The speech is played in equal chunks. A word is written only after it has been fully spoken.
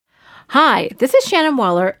Hi, this is Shannon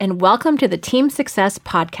Waller, and welcome to the Team Success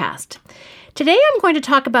Podcast. Today I'm going to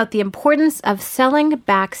talk about the importance of selling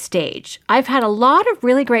backstage. I've had a lot of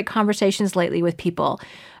really great conversations lately with people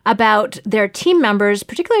about their team members,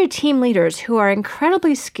 particularly team leaders, who are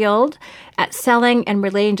incredibly skilled at selling and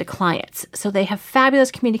relating to clients. So they have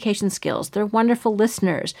fabulous communication skills. They're wonderful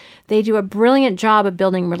listeners. They do a brilliant job of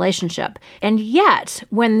building relationship. And yet,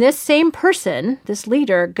 when this same person, this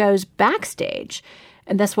leader, goes backstage,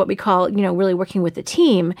 and that's what we call, really working with the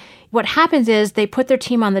team, what happens is they put their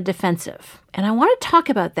team on the defensive. And I want to talk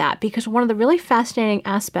about that because one of the really fascinating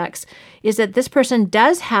aspects is that this person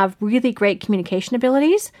does have really great communication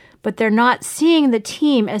abilities, but they're not seeing the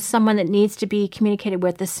team as someone that needs to be communicated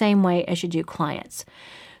with the same way as you do clients.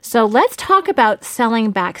 So let's talk about selling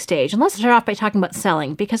backstage. And let's start off by talking about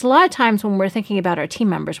selling, because a lot of times when we're thinking about our team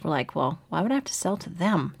members, we're like, well, why would I have to sell to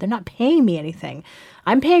them? They're not paying me anything.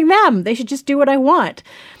 I'm paying them. They should just do what I want.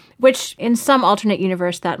 Which in some alternate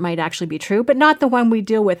universe, that might actually be true, but not the one we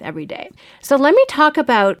deal with every day. So let me talk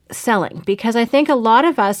about selling, because I think a lot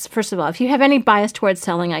of us, first of all, if you have any bias towards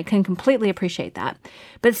selling, I can completely appreciate that.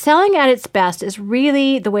 But selling at its best is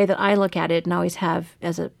really the way that I look at it, and always have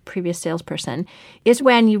as a previous salesperson, is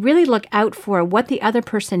when you really look out for what the other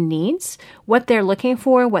person needs, what they're looking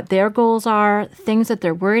for, what their goals are, things that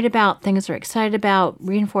they're worried about, things they're excited about,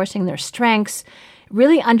 reinforcing their strengths,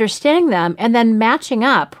 really understanding them, and then matching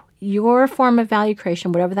up your form of value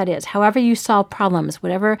creation, whatever that is, however you solve problems,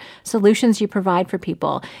 whatever solutions you provide for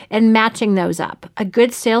people, and matching those up. A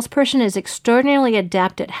good salesperson is extraordinarily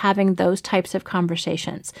adept at having those types of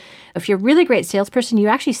conversations. If you're a really great salesperson, you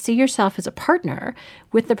actually see yourself as a partner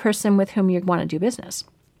with the person with whom you want to do business.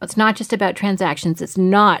 It's not just about transactions. It's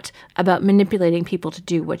not about manipulating people to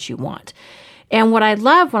do what you want. And what I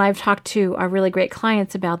love when I've talked to our really great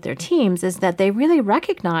clients about their teams is that they really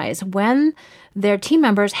recognize when their team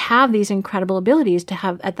members have these incredible abilities to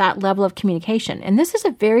have at that level of communication. And this is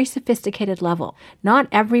a very sophisticated level. Not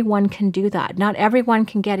everyone can do that. Not everyone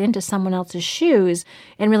can get into someone else's shoes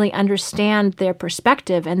and really understand their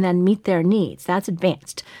perspective and then meet their needs. That's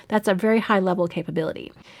advanced. That's a very high level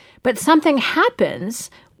capability. But something happens.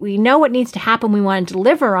 We know what needs to happen. We want to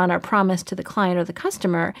deliver on our promise to the client or the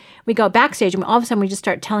customer. We go backstage and all of a sudden we just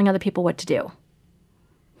start telling other people what to do.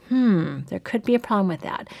 There could be a problem with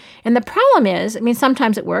that. And the problem is,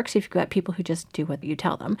 sometimes it works if you've got people who just do what you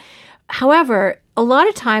tell them. However, a lot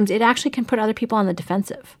of times it actually can put other people on the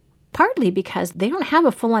defensive, partly because they don't have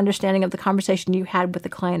a full understanding of the conversation you had with the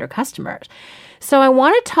client or customers. So I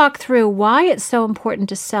want to talk through why it's so important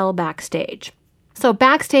to sell backstage. So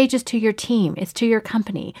backstage is to your team, it's to your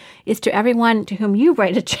company, it's to everyone to whom you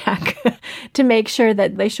write a check to make sure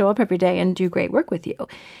that they show up every day and do great work with you.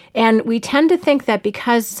 And we tend to think that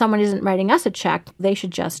because someone isn't writing us a check, they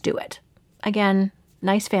should just do it. Again,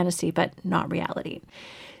 nice fantasy, but not reality.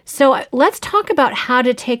 So let's talk about how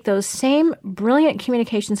to take those same brilliant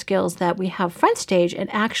communication skills that we have front stage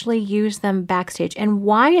and actually use them backstage and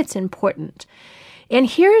why it's important. And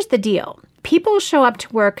here's the deal. People show up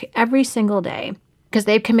to work every single day because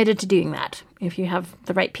they've committed to doing that. If you have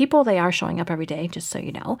the right people, they are showing up every day, just so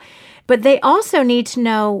you know. But they also need to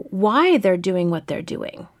know why they're doing what they're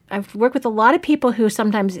doing. I've worked with a lot of people who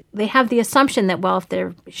sometimes they have the assumption that, well, if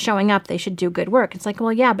they're showing up, they should do good work. It's like,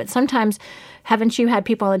 well, yeah, but sometimes haven't you had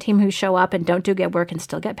people on the team who show up and don't do good work and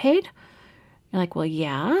still get paid? You're like, well,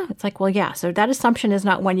 yeah. It's like, well, yeah. So that assumption is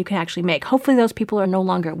not one you can actually make. Hopefully those people are no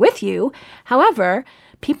longer with you. However,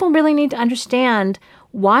 people really need to understand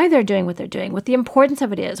why they're doing what they're doing, what the importance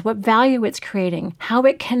of it is, what value it's creating, how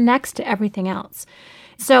it connects to everything else.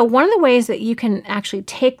 So one of the ways that you can actually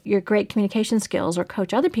take your great communication skills or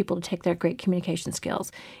coach other people to take their great communication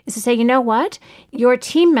skills is to say, you know what? Your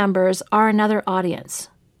team members are another audience.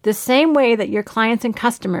 The same way that your clients and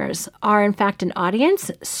customers are, in fact, an audience,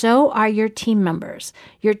 so are your team members.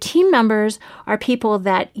 Your team members are people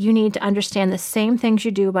that you need to understand the same things you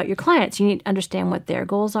do about your clients. You need to understand what their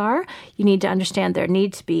goals are. You need to understand their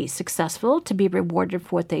need to be successful, to be rewarded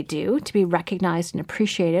for what they do, to be recognized and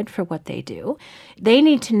appreciated for what they do. They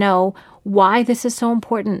need to know why this is so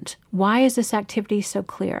important. Why is this activity so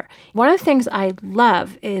clear? One of the things I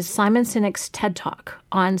love is Simon Sinek's TED Talk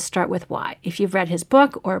on Start With Why. If you've read his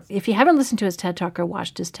book, or if you haven't listened to his TED Talk or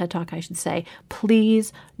watched his TED Talk, I should say,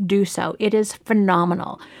 please do so. It is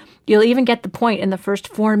phenomenal. You'll even get the point in the first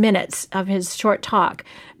 4 minutes of his short talk.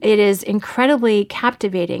 It is incredibly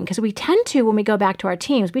captivating because we tend to, when we go back to our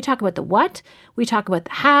teams, we talk about the what, we talk about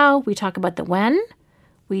the how, we talk about the when.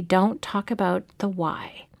 We don't talk about the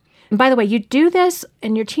why. And by the way, you do this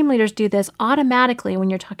and your team leaders do this automatically when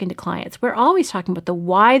you're talking to clients. We're always talking about the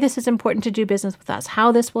why this is important to do business with us,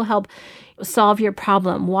 how this will help solve your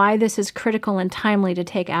problem, why this is critical and timely to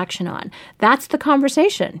take action on. That's the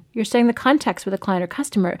conversation. You're saying the context with a client or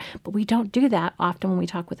customer, but we don't do that often when we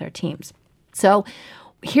talk with our teams. So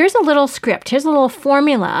here's a little script. Here's a little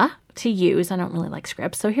formula to use. I don't really like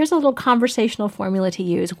scripts. So here's a little conversational formula to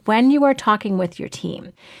use when you are talking with your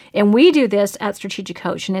team. And we do this at Strategic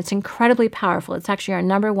Coach, and it's incredibly powerful. It's actually our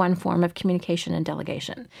number one form of communication and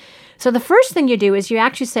delegation. So the first thing you do is you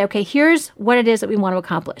actually say, okay, here's what it is that we want to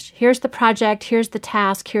accomplish. Here's the project, here's the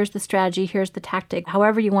task, here's the strategy, here's the tactic,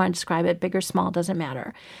 however you want to describe it, big or small, doesn't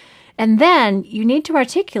matter. And then you need to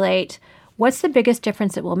articulate what's the biggest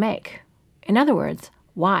difference it will make. In other words,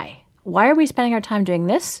 why? Why are we spending our time doing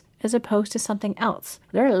this as opposed to something else?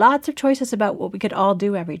 There are lots of choices about what we could all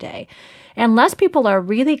do every day. And unless people are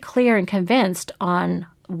really clear and convinced on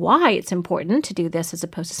why it's important to do this as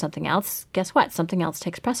opposed to something else, guess what? Something else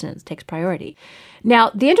takes precedence, takes priority.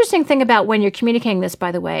 Now, the interesting thing about when you're communicating this,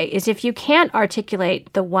 by the way, is if you can't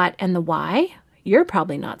articulate the what and the why, you're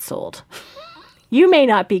probably not sold. You may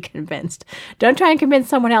not be convinced. Don't try and convince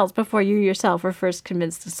someone else before you yourself are first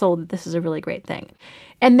convinced and sold that this is a really great thing.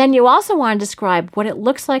 And then you also want to describe what it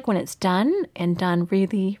looks like when it's done and done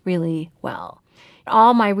really, really well.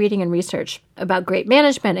 All my reading and research about great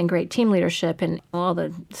management and great team leadership and all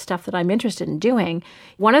the stuff that I'm interested in doing,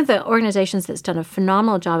 one of the organizations that's done a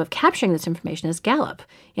phenomenal job of capturing this information is Gallup.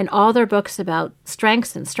 In all their books about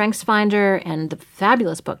strengths and StrengthsFinder and the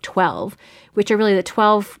fabulous book 12, which are really the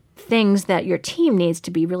 12 things that your team needs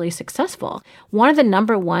to be really successful. One of the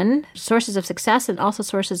number one sources of success and also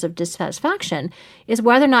sources of dissatisfaction is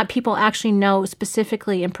whether or not people actually know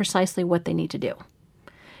specifically and precisely what they need to do.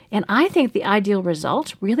 And I think the ideal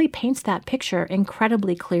result really paints that picture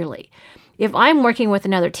incredibly clearly. If I'm working with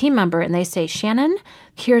another team member and they say, Shannon,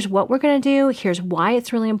 here's what we're going to do, here's why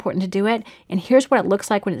it's really important to do it, and here's what it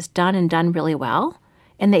looks like when it's done and done really well,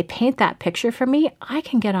 and they paint that picture for me, I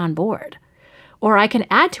can get on board. Or I can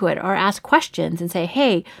add to it or ask questions and say,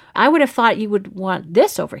 hey, I would have thought you would want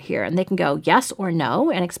this over here. And they can go yes or no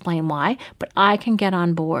and explain why, but I can get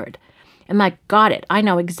on board. And like, got it. I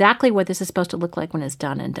know exactly what this is supposed to look like when it's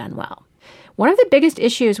done and done well. One of the biggest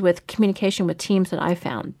issues with communication with teams that I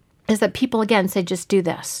found is that people, again, say, just do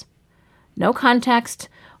this. No context,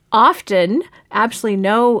 often absolutely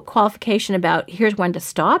no qualification about here's when to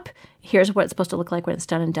stop. Here's what it's supposed to look like when it's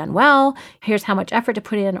done and done well. Here's how much effort to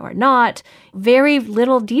put in or not. Very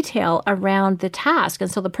little detail around the task. And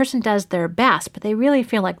so the person does their best, but they really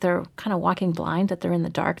feel like they're kind of walking blind, that they're in the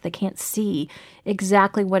dark. They can't see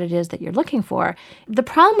exactly what it is that you're looking for. The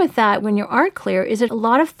problem with that when you aren't clear is that a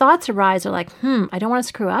lot of thoughts arise. They're like, I don't want to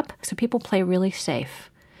screw up. So people play really safe,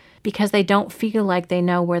 because they don't feel like they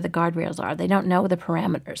know where the guardrails are. They don't know the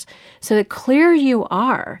parameters. So the clearer you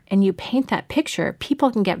are and you paint that picture,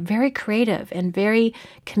 people can get very creative and very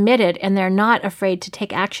committed, and they're not afraid to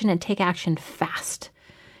take action and take action fast.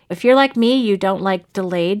 If you're like me, you don't like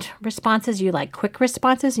delayed responses, you like quick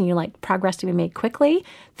responses, and you like progress to be made quickly.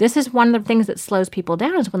 This is one of the things that slows people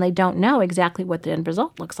down, is when they don't know exactly what the end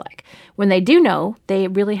result looks like. When they do know, they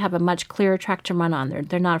really have a much clearer track to run on.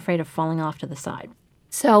 They're not afraid of falling off to the side.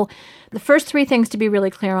 So the first three things to be really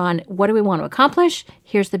clear on: what do we want to accomplish?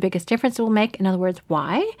 Here's the biggest difference it will make. In other words,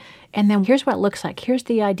 why? And then here's what it looks like. Here's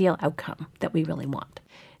the ideal outcome that we really want.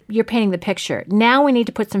 You're painting the picture. Now we need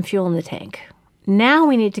to put some fuel in the tank. Now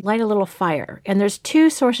we need to light a little fire. And there's two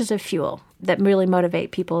sources of fuel that really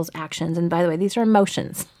motivate people's actions. And by the way, these are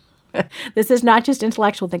emotions. This is not just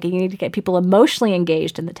intellectual thinking. You need to get people emotionally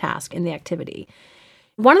engaged in the task, in the activity.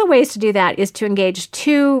 One of the ways to do that is to engage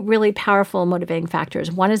two really powerful motivating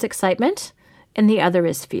factors. One is excitement, and the other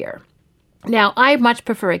is fear. Now, I much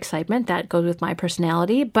prefer excitement. That goes with my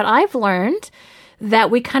personality. But I've learned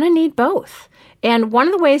that we kind of need both. And one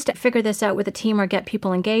of the ways to figure this out with a team or get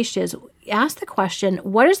people engaged is ask the question,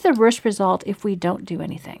 what is the worst result if we don't do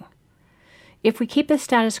anything? If we keep the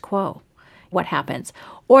status quo, what happens?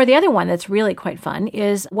 Or the other one that's really quite fun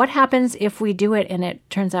is, what happens if we do it and it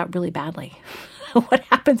turns out really badly? What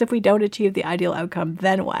happens if we don't achieve the ideal outcome?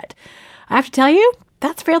 Then what? I have to tell you,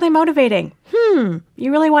 that's fairly motivating. You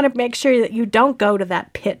really want to make sure that you don't go to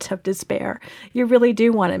that pit of despair. You really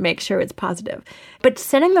do want to make sure it's positive. But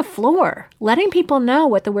setting the floor, letting people know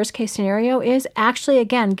what the worst case scenario is, actually,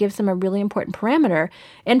 again, gives them a really important parameter.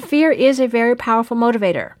 And fear is a very powerful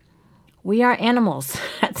motivator. We are animals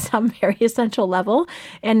at some very essential level,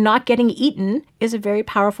 and not getting eaten is a very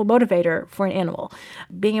powerful motivator for an animal.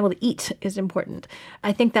 Being able to eat is important.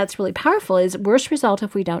 I think that's really powerful. Is worst result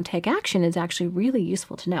if we don't take action is actually really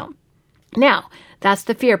useful to know. Now, that's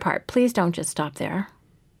the fear part. Please don't just stop there.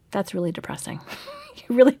 That's really depressing.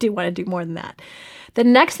 You really do want to do more than that. The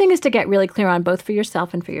next thing is to get really clear on, both for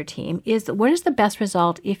yourself and for your team, is what is the best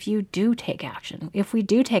result if you do take action? If we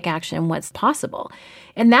do take action, what's possible?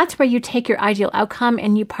 And that's where you take your ideal outcome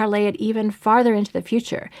and you parlay it even farther into the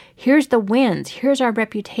future. Here's the wins. Here's our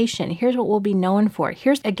reputation. Here's what we'll be known for.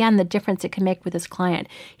 Here's, again, the difference it can make with this client.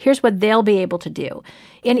 Here's what they'll be able to do.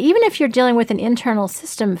 And even if you're dealing with an internal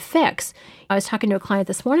system fix, I was talking to a client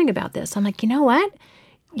this morning about this. I'm like, you know what?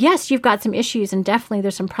 Yes, you've got some issues and definitely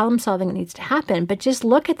there's some problem solving that needs to happen, but just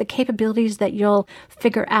look at the capabilities that you'll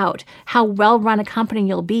figure out, how well run a company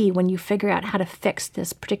you'll be when you figure out how to fix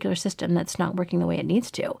this particular system that's not working the way it needs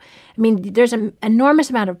to. I mean, there's an enormous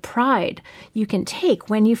amount of pride you can take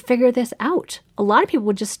when you figure this out. A lot of people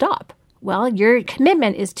would just stop. Well, your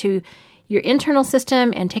commitment is to your internal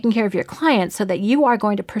system and taking care of your clients so that you are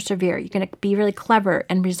going to persevere. You're going to be really clever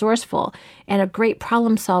and resourceful and a great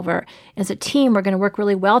problem solver. As a team, we're going to work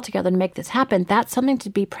really well together to make this happen. That's something to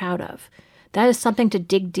be proud of. That is something to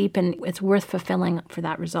dig deep in. It's worth fulfilling for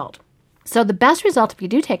that result. So the best result, if you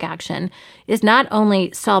do take action, is not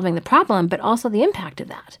only solving the problem, but also the impact of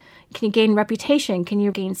that. Can you gain reputation? Can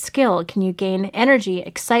you gain skill? Can you gain energy,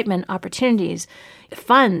 excitement, opportunities,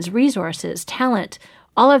 funds, resources, talent?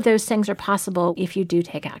 All of those things are possible if you do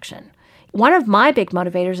take action. One of my big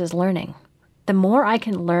motivators is learning. The more I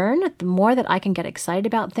can learn, the more that I can get excited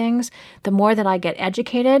about things, the more that I get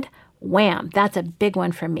educated, wham, that's a big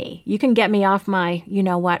one for me. You can get me off my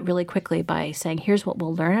you-know-what really quickly by saying, here's what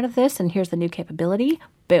we'll learn out of this, and here's the new capability.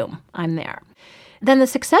 Boom, I'm there. Then the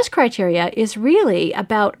success criteria is really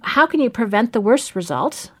about how can you prevent the worst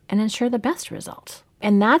result and ensure the best result.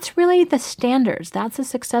 And that's really the standards. That's the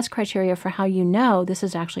success criteria for how you know this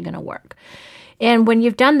is actually going to work. And when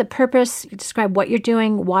you've done the purpose, you describe what you're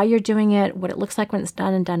doing, why you're doing it, what it looks like when it's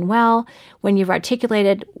done and done well. When you've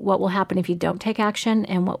articulated what will happen if you don't take action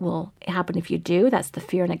and what will happen if you do, that's the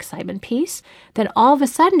fear and excitement piece, then all of a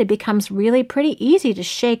sudden it becomes really pretty easy to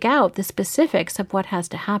shake out the specifics of what has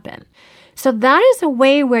to happen. So that is a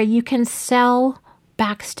way where you can sell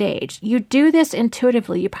backstage. You do this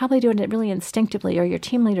intuitively. You're probably doing it really instinctively, or your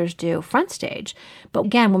team leaders do front stage. But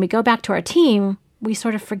again, when we go back to our team, we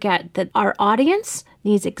sort of forget that our audience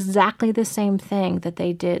needs exactly the same thing that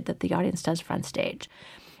they did, that the audience does front stage.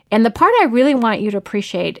 And the part I really want you to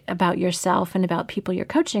appreciate about yourself and about people you're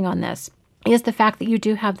coaching on this is the fact that you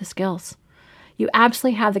do have the skills. You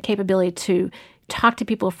absolutely have the capability to talk to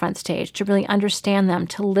people front stage, to really understand them,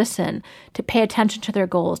 to listen, to pay attention to their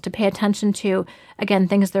goals, to pay attention to, again,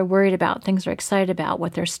 things they're worried about, things they're excited about,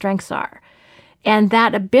 what their strengths are. And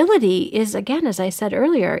that ability is, again, as I said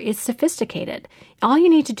earlier, is sophisticated. All you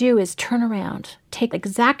need to do is turn around, take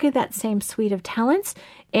exactly that same suite of talents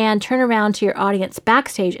and turn around to your audience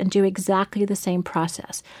backstage and do exactly the same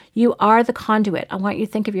process. You are the conduit. I want you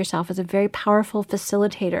to think of yourself as a very powerful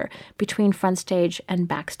facilitator between front stage and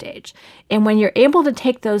backstage. And when you're able to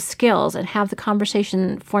take those skills and have the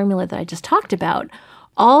conversation formula that I just talked about,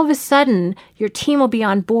 all of a sudden, your team will be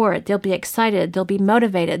on board. They'll be excited. They'll be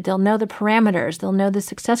motivated. They'll know the parameters. They'll know the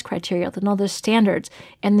success criteria. They'll know the standards.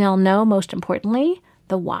 And they'll know, most importantly,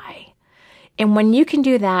 the why. And when you can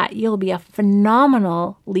do that, you'll be a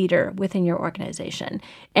phenomenal leader within your organization.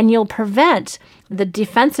 And you'll prevent the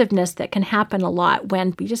defensiveness that can happen a lot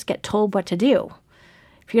when we just get told what to do.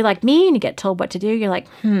 If you're like me and you get told what to do, you're like,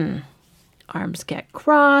 arms get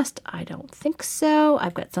crossed. I don't think so.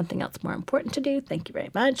 I've got something else more important to do. Thank you very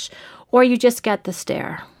much. Or you just get the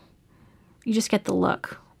stare. You just get the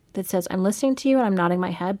look that says, I'm listening to you and I'm nodding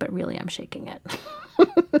my head, but really I'm shaking it.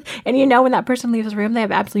 And you know when that person leaves the room, they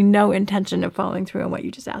have absolutely no intention of following through on what you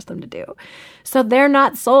just asked them to do. So they're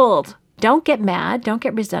not sold. Don't get mad. Don't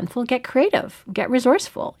get resentful. Get creative. Get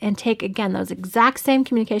resourceful. And take, again, those exact same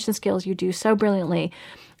communication skills you do so brilliantly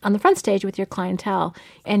on the front stage with your clientele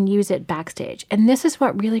and use it backstage. And this is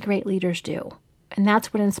what really great leaders do. And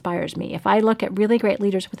that's what inspires me. If I look at really great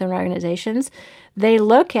leaders within organizations, they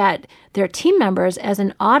look at their team members as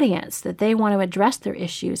an audience that they want to address their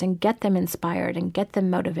issues and get them inspired and get them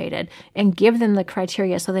motivated and give them the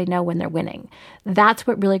criteria so they know when they're winning. That's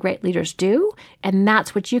what really great leaders do. And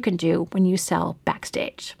that's what you can do when you sell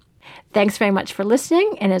backstage. Thanks very much for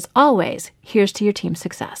listening. And as always, here's to your team's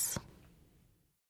success.